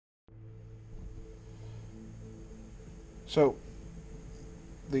So,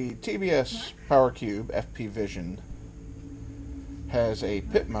 the TBS PowerCube FPVision has a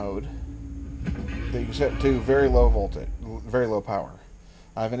pit mode that you can set to very low voltage, very low power.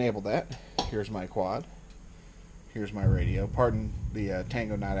 I've enabled that. Here's my quad. Here's my radio. Pardon the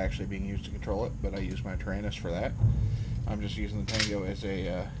Tango not actually being used to control it, but I use my Tyrannus for that. I'm just using the Tango as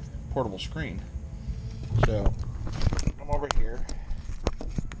a portable screen. So, I'm over here.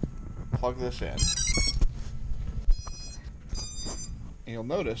 Plug this in. And you'll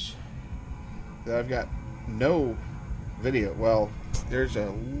notice that I've got no video. Well, there's a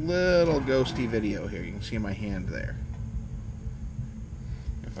little ghosty video here. You can see my hand there.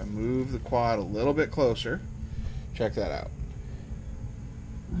 If I move the quad a little bit closer, check that out.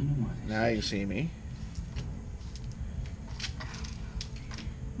 Now you can see me.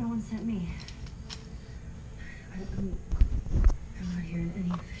 No one sent me. I'm not here in any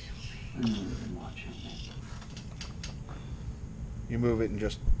official way. You move it and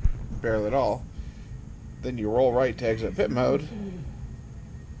just barely at all. Then you roll right to exit pit mode.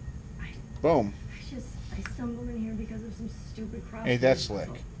 Boom. I stumbled in here because of some stupid cross. Ain't that slick?